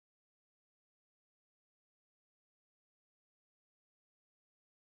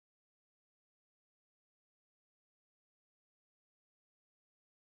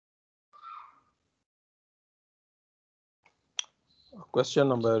Question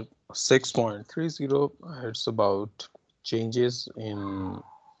number 6.30. It's about changes in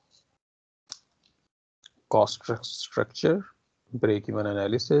cost structure, break-even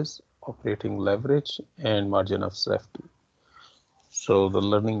analysis, operating leverage, and margin of safety. So the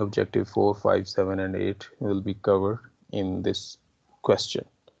learning objective 4, 5, 7, and 8 will be covered in this question.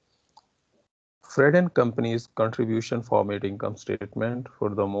 Fred and Company's contribution format income statement for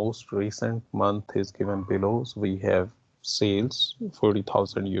the most recent month is given below. So we have sales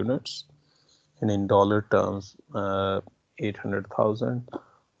 40,000 units, and in dollar terms 800,000.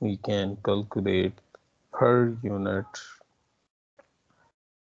 We can calculate per unit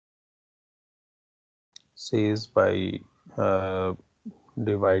sales by uh,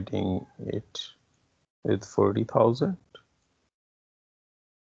 dividing it with 40,000.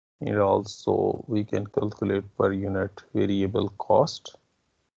 And also we can calculate per unit variable cost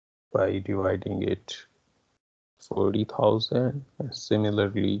by dividing it 40,000, and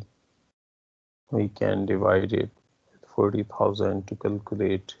similarly we can divide it with 40,000 to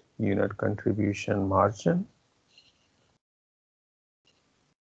calculate unit contribution margin,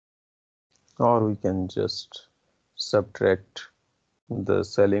 or we can just subtract the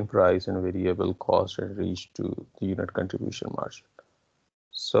selling price and variable cost and reach to the unit contribution margin.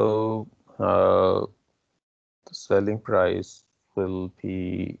 So the selling price will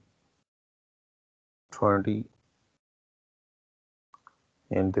be 20,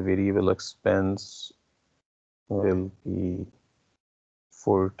 and the variable expense will be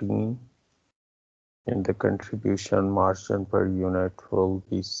 14, and the contribution margin per unit will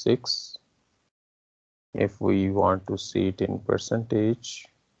be 6. If we want to see it in percentage,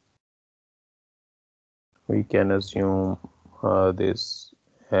 we can assume this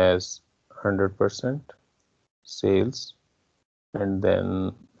as 100% sales, and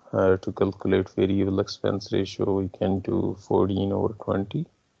then to calculate variable expense ratio, we can do 14 over 20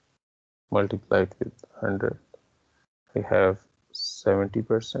 multiplied with 100. We have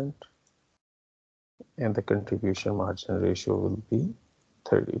 70%, and the contribution margin ratio will be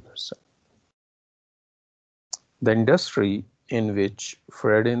 30%. The industry in which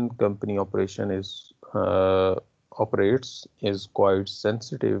Fred and Company operation is operates is quite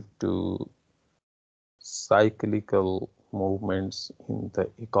sensitive to cyclical movements in the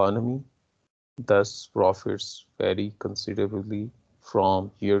economy. Thus, profits vary considerably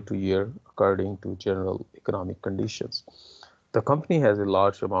from year to year according to general economic conditions. The company has a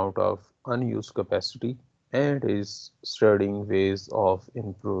large amount of unused capacity and is studying ways of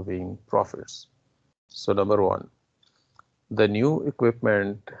improving profits. So number one, the new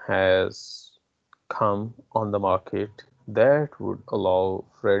equipment has come on the market that would allow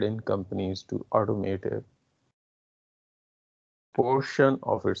Fred and companies to automate a portion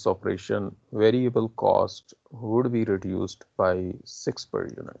of its operation. Variable cost would be reduced by 6 per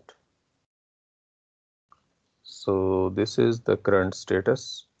unit. So this is the current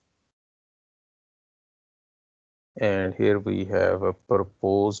status, and here we have a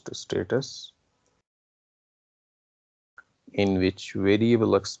proposed status in which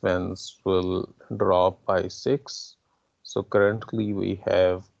variable expense will drop by 6. So currently we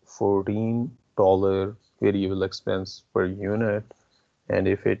have $14 variable expense per unit, and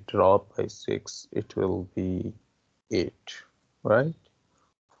if it drop by 6, it will be 8, right?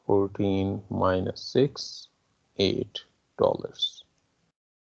 14 minus 6, $8.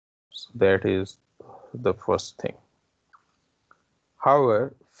 So that is the first thing.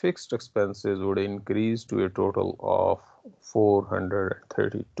 However, fixed expenses would increase to a total of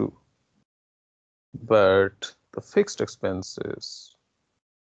 432, but the fixed expenses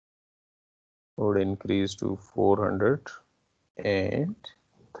would increase to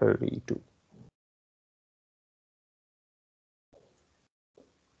 432.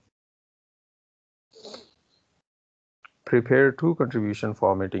 Prepare two contribution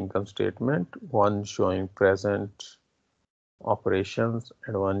format income statement, one showing present operations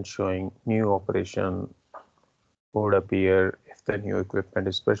and one showing new operation would appear if the new equipment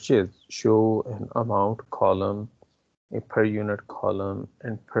is purchased. Show an amount column, a per unit column,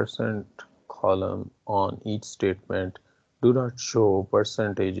 and percent column on each statement. Do not show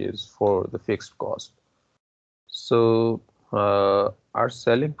percentages for the fixed cost. So our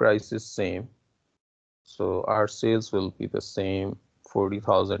selling price is same. So our sales will be the same,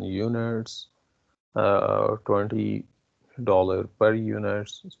 40,000 units, $20 per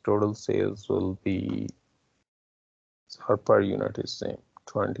unit. Total sales will be, our per unit is same,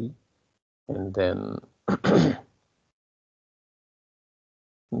 20, and then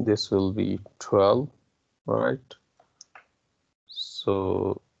this will be 12, right?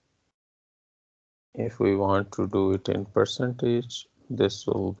 So If we want to do it in percentage, this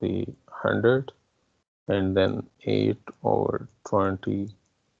will be 100, and then 8 over 20,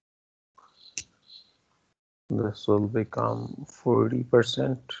 this will become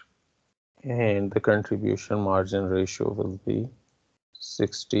 40%, and the contribution margin ratio will be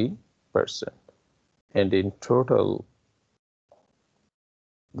 60%. And in total,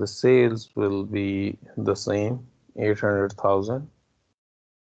 the sales will be the same, 800,000,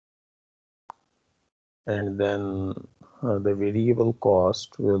 and then the variable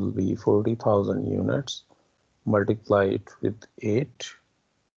cost will be 40,000 units. Multiply it with 8,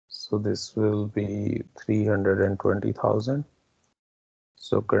 so this will be 320,000.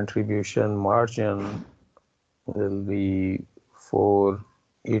 So contribution margin will be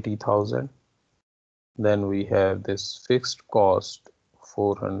 480,000. Then we have this fixed cost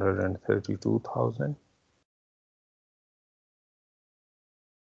 432,000,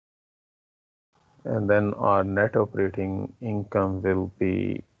 and then our net operating income will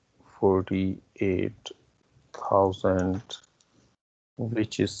be 48,000,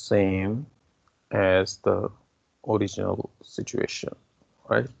 which is same as the original situation,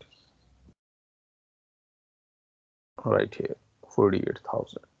 right? Right here,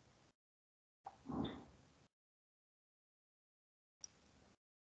 48,000.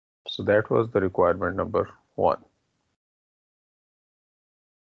 So that was the requirement number 1.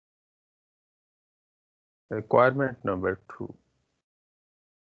 Requirement number 2.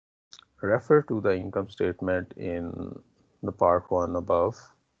 Refer to the income statement in the part 1 above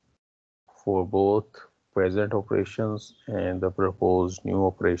for both present operations and the proposed new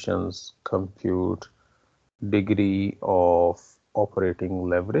operations. Compute degree of operating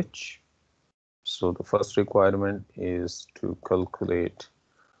leverage. So the first requirement is to calculate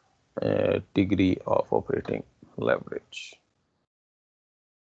a degree of operating leverage.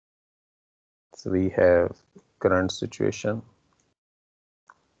 So we have current situation,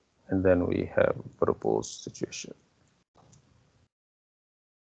 and then we have proposed situation.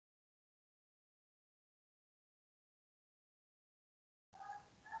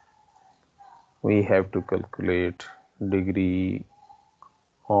 We have to calculate degree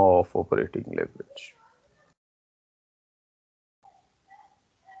of operating leverage.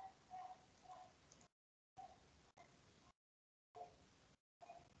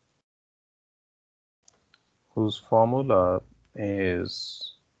 Whose formula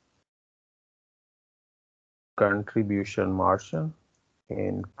is contribution margin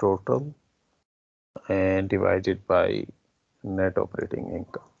in total and divided by net operating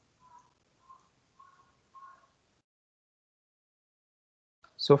income.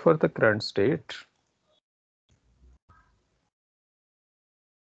 So for the current state,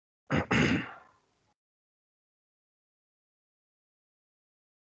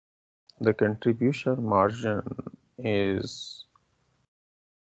 the contribution margin is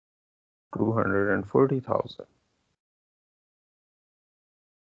 240,000,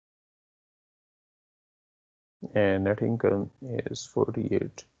 and net income is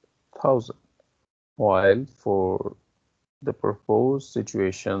 48,000. While for the proposed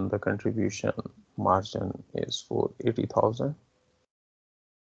situation, the contribution margin is 480,000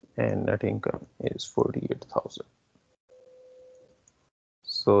 and net income is 48,000.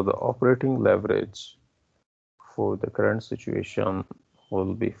 So the operating leverage for the current situation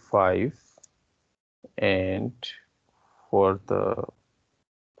will be 5, and for the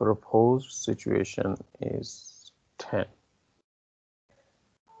proposed situation is 10.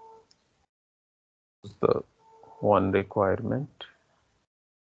 The one requirement.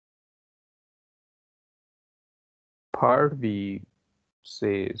 Part B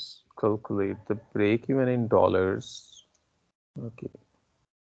says calculate the break even in dollars. Okay.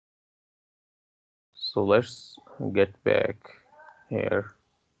 So let's get back here.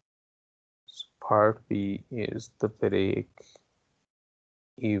 So part B is the break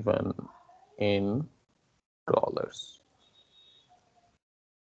even in dollars.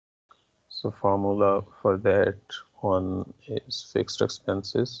 So formula for that one is fixed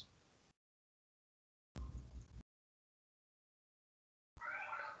expenses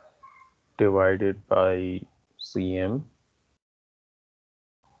divided by CM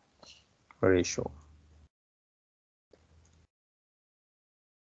ratio.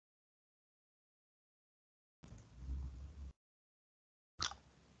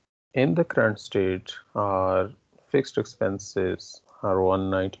 In the current state, our fixed expenses are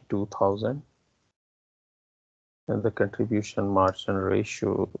 192,000, and the contribution margin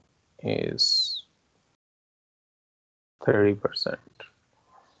ratio is 30%.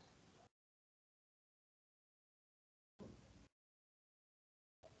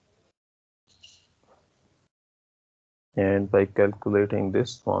 And by calculating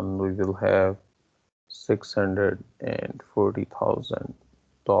this one, we will have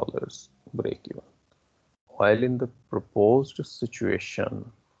 $640,000 break even. While in the proposed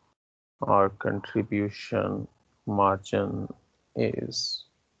situation, our contribution margin is,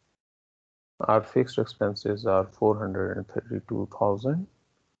 our fixed expenses are 432,000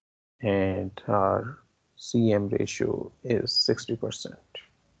 and our CM ratio is 60%.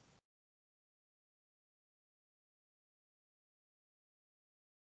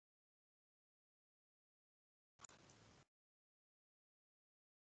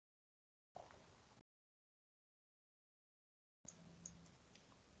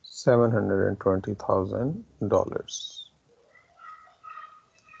 $720,000.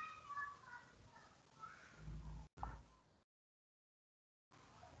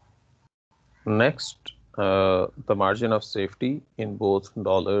 Next, the margin of safety in both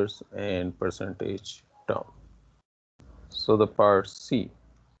dollars and percentage term. So the part C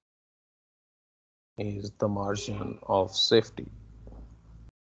is the margin of safety.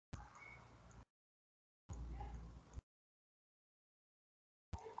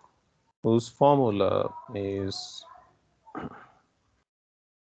 Whose formula is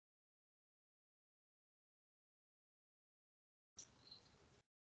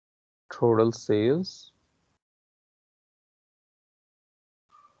total sales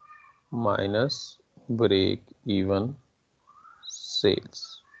minus break even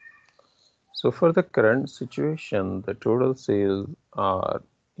sales. So for the current situation, the total sales are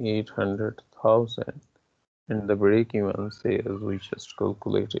 800,000 and the break even sales we just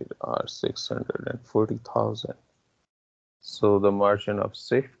calculated are 640,000. So the margin of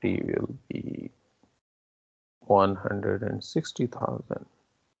safety will be 160,000.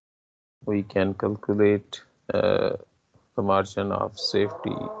 We can calculate the margin of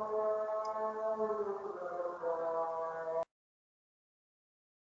safety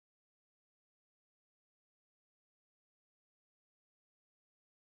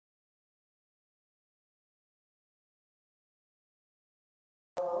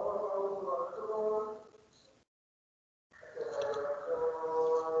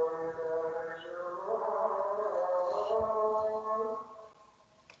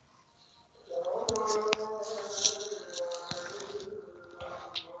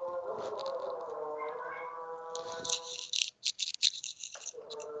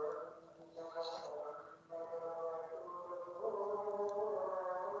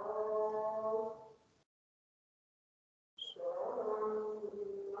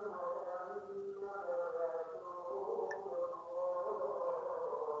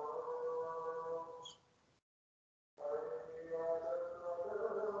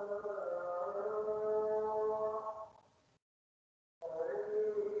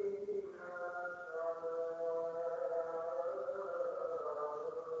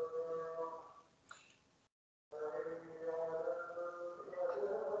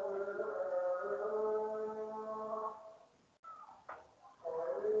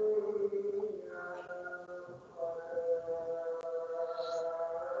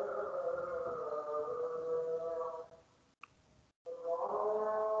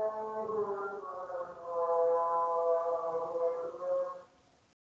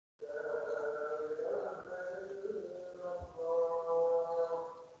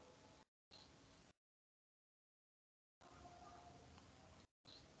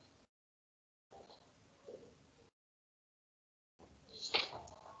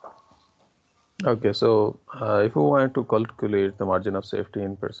Okay, so if we want to calculate the margin of safety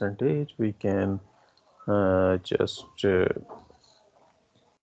in percentage, we can just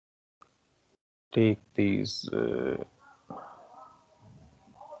take these,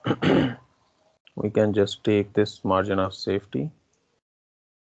 we can just take this margin of safety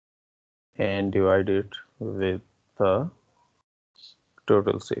and divide it with the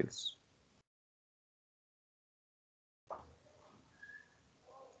total sales,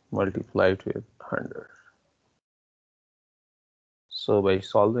 multiply it with 100. So by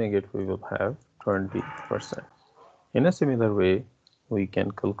solving it, we will have 20%. In a similar way, we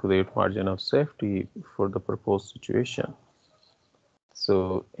can calculate margin of safety for the proposed situation.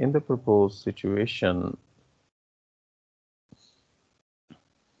 So in the proposed situation,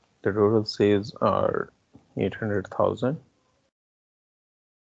 the total sales are 800,000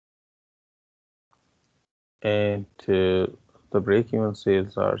 and the break-even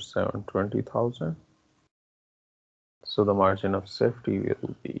sales are 720,000. So the margin of safety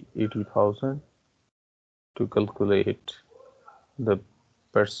will be 80,000. To calculate the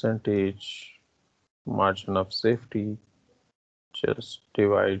percentage margin of safety, just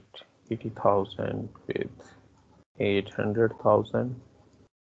divide 80,000 with 800,000,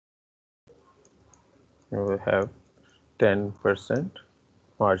 you will have 10%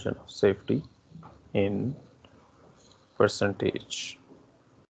 margin of safety in percentage.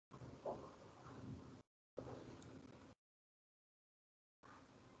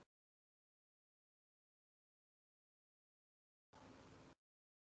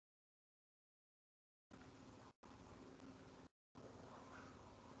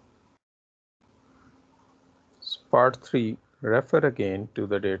 Part 3, refer again to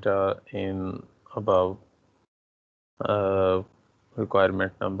the data in above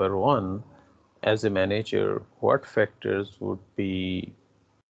requirement number 1. As a manager, what factors would be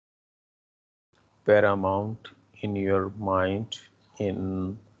paramount in your mind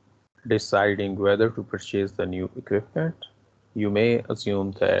in deciding whether to purchase the new equipment? You may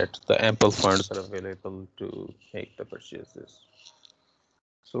assume that the ample funds are available to make the purchases.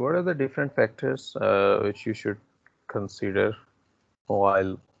 So what are the different factors which you should consider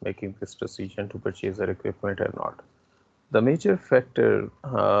while making this decision to purchase the equipment or not? The major factor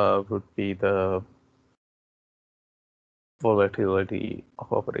would be the volatility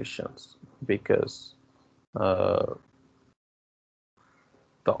of operations, because uh,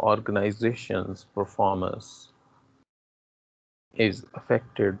 the organization's performance is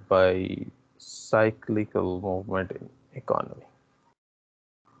affected by cyclical movement in economy.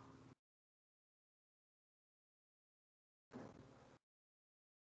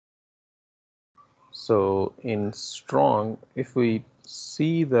 So in strong, if we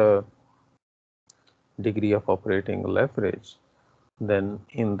see the degree of operating leverage, then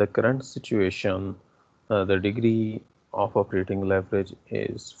in the current situation, the degree of operating leverage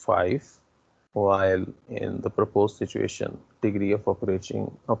is 5, while in the proposed situation, degree of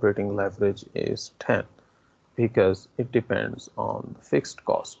operating leverage is 10, because it depends on the fixed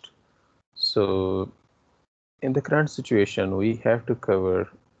cost. So in the current situation, we have to cover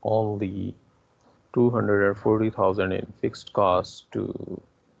only 240,000 in fixed costs to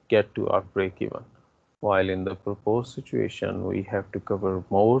get to our break even, while in the proposed situation, we have to cover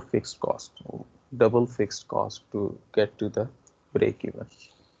more fixed cost, double fixed cost to get to the break even.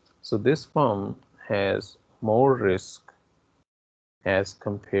 So this firm has more risk as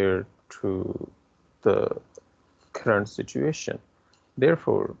compared to the current situation.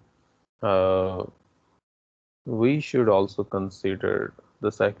 Therefore, uh, we should also consider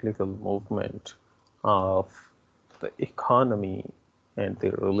the cyclical movement of the economy and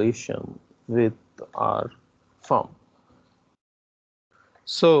their relation with our firm.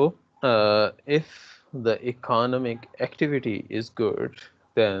 So, if the economic activity is good,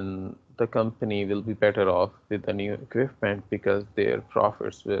 then the company will be better off with the new equipment because their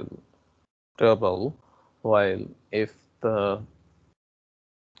profits will double. While if the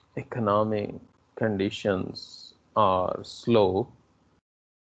economic conditions are slow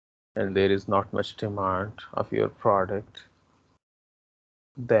and there is not much demand of your product,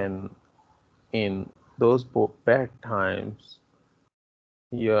 then in those bad times,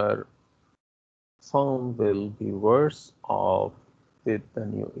 your firm will be worse off with the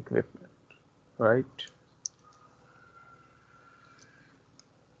new equipment, right?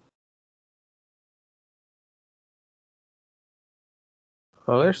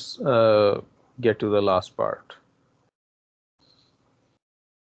 Let's get to the last part.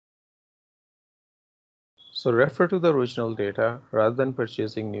 So refer to the original data. Rather than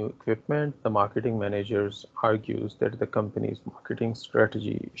purchasing new equipment, the marketing managers argues that the company's marketing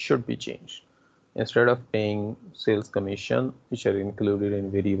strategy should be changed. Instead of paying sales commission, which are included in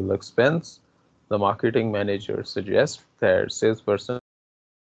variable expense, the marketing manager suggests that salesperson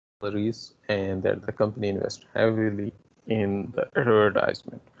salaries and that the company invest heavily in the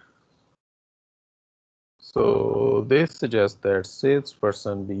advertisement. So they suggest that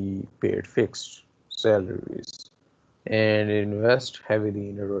salesperson be paid fixed salaries and invest heavily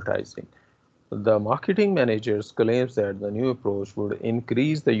in advertising. The marketing managers claims that the new approach would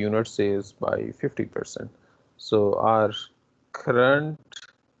increase the unit sales by 50%. So our current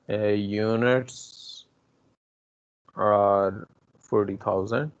units are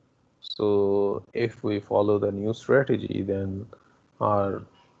 40,000. So if we follow the new strategy, then our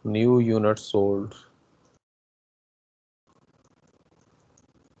new units sold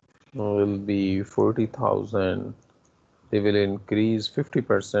will be 40,000. They will increase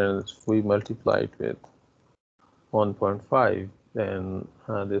 50%. If we multiply it with 1.5, then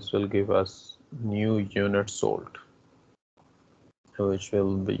this will give us new units sold, which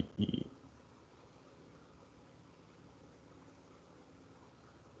will be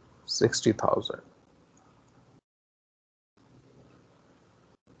 60,000.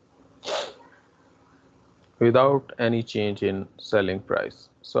 without any change in selling price.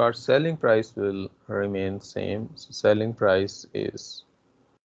 So our selling price will remain same. So selling price is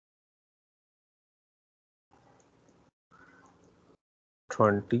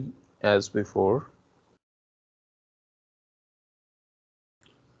 20 as before.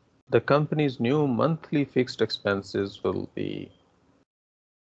 The company's new monthly fixed expenses will be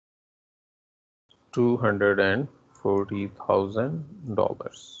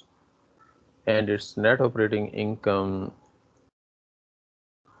 $240,000 and its net operating income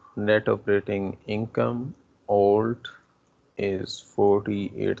old is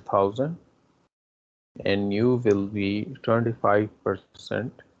 48,000 and new will be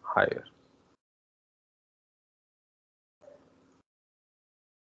 25% higher.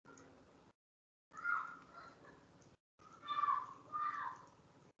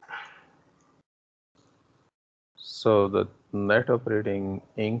 So the net operating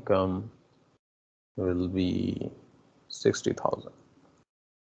income will be 60,000.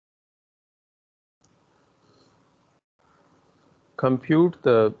 Compute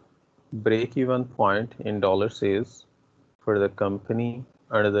the break-even point in dollar sales for the company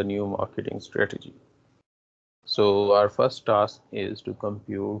under the new marketing strategy. So our first task is to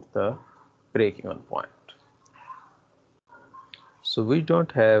compute the break-even point. So we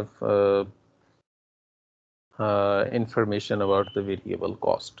don't have information about the variable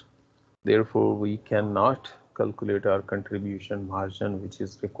cost. Therefore, we cannot calculate our contribution margin, which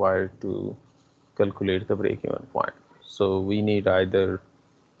is required to calculate the break-even point. So we need either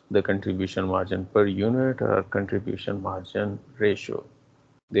the contribution margin per unit or contribution margin ratio.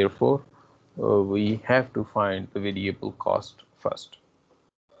 Therefore, we have to find the variable cost first.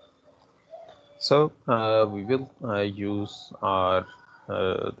 So we will use our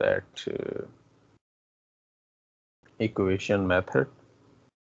equation method.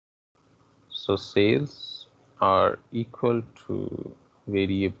 So sales are equal to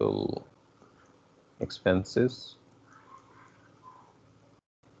variable expenses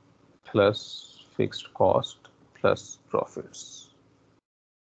plus fixed cost plus profits.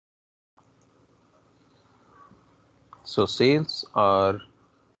 So sales are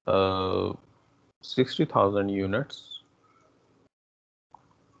 60,000 units.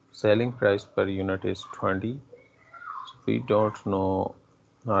 Selling price per unit is 20. So we don't know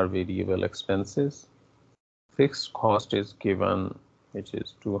our variable expenses. Fixed cost is given, which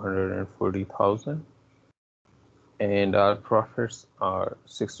is 240,000, and our profits are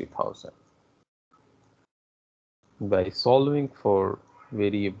 60,000. By solving for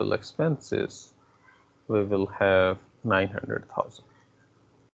variable expenses, we will have 900,000.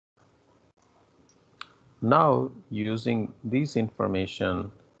 Now, using this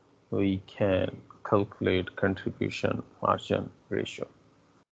information, we can calculate contribution margin ratio.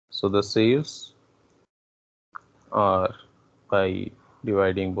 So the sales are, by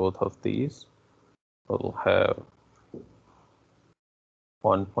dividing both of these, we'll have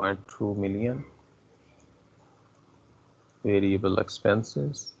 1.2 million, variable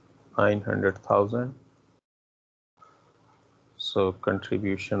expenses 900,000. So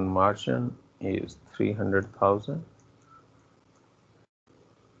contribution margin is 300,000.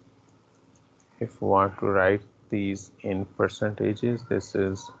 If we want to write these in percentages, this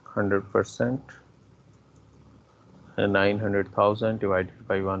is 100%. And 900,000 divided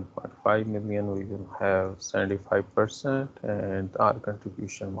by 1.5 million, we will have 75%, and our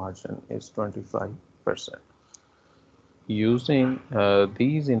contribution margin is 25%. Using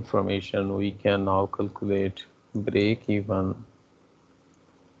these information, we can now calculate break even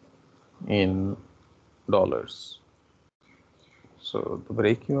in dollars. So the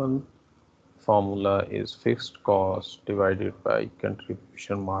break even formula is fixed cost divided by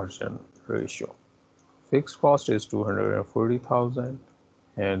contribution margin ratio. Fixed cost is 240,000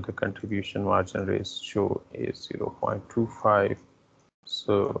 and the contribution margin ratio is 0.25.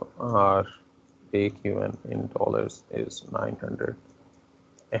 So our break even in dollars is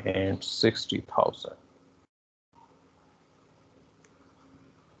 960,000.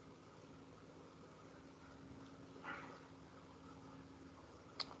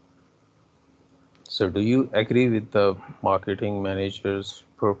 So do you agree with the marketing manager's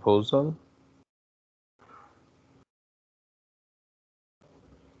proposal?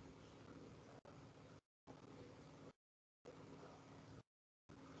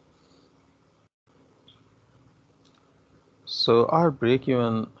 So our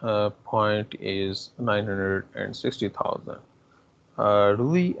break-even point is 960,000. Do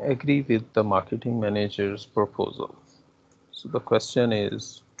we agree with the marketing manager's proposal? So the question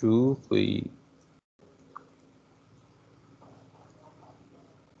is, do we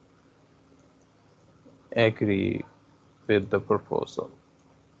agree with the proposal.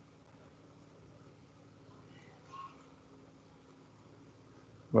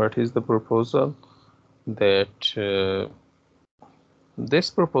 What is the proposal? That this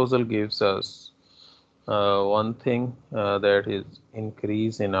proposal gives us one thing, that is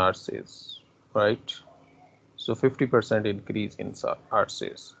increase in our sales, right? So 50% increase in our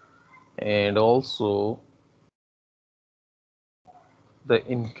sales, and also the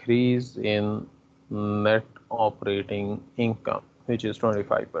increase in net operating income, which is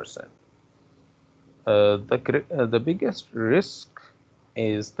 25%. The biggest risk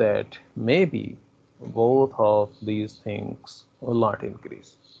is that maybe both of these things will not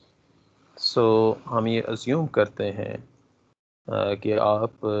increase. So हम ये assume करते हैं कि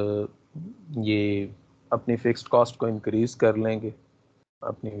आप ये अपनी fixed cost को increase कर लेंगे,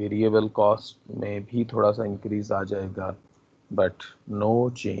 अपनी वेरिएबल कॉस्ट में भी थोड़ा सा इंक्रीज आ जाएगा, but no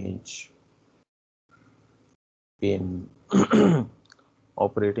change in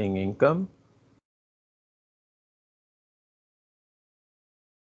operating income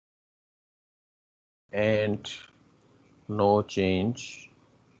and no change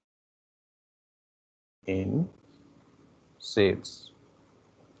in sales.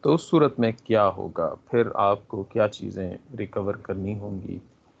 तो उस सूरत में क्या होगा, फिर आपको क्या चीज़ें रिकवर करनी होंगी?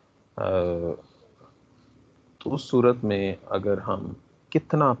 तो उस सूरत में अगर हम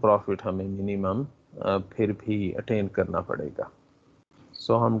कितना प्रॉफिट हमें मिनिमम फिर भी अटेन करना पड़ेगा।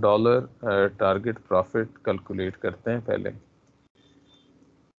 सो हम डॉलर टारगेट प्रॉफिट कैलकुलेट करते हैं पहले।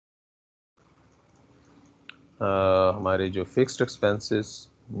 हमारे जो फिक्स्ड एक्सपेंसेस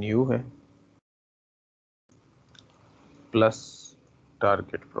न्यू है प्लस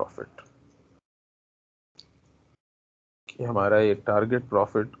टारगेट प्रॉफिट, कि हमारा ये टारगेट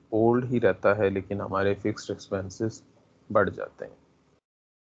प्रॉफिट ओल्ड ही रहता है लेकिन हमारे फिक्स्ड एक्सपेंसेस बढ़ जाते हैं।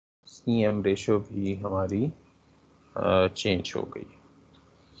 CM रेशो भी हमारी चेंज हो गई।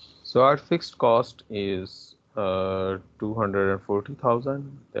 So our fixed cost is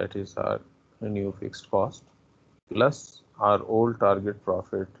 240,000, that is our new fixed cost, plus our old target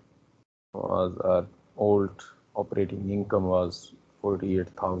profit was, our old operating income was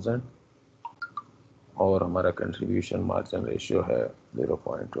 48,000, और हमारा कंट्रीब्यूशन मार्जिन रेशियो है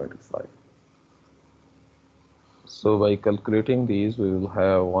 0.25. So by calculating these we will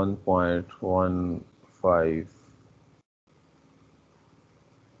have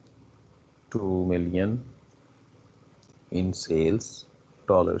 1.152 million in sales,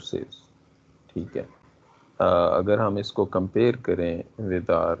 dollar sales. ठीक है, अगर हम इसको compare करें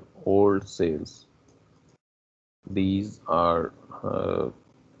with our old sales, these are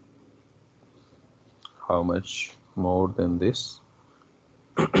how much more than this?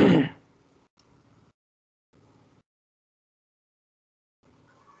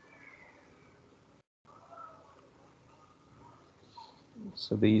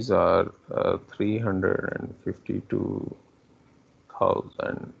 So these are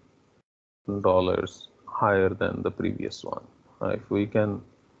 $352,000 higher than the previous one. If we can,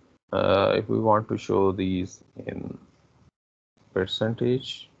 if we want to show these in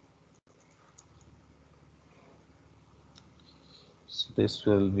percentage, so this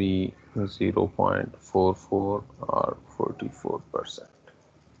will be 0.44 or 44%.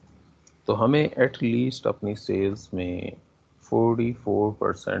 तो हमें at least अपनी sales में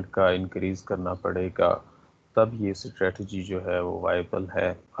 44% का increase करना पड़ेगा, तब ये strategy जो है वो वायबल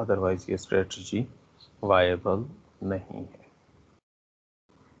है, अदरवाइज ये स्ट्रेटजी वायबल नहीं है।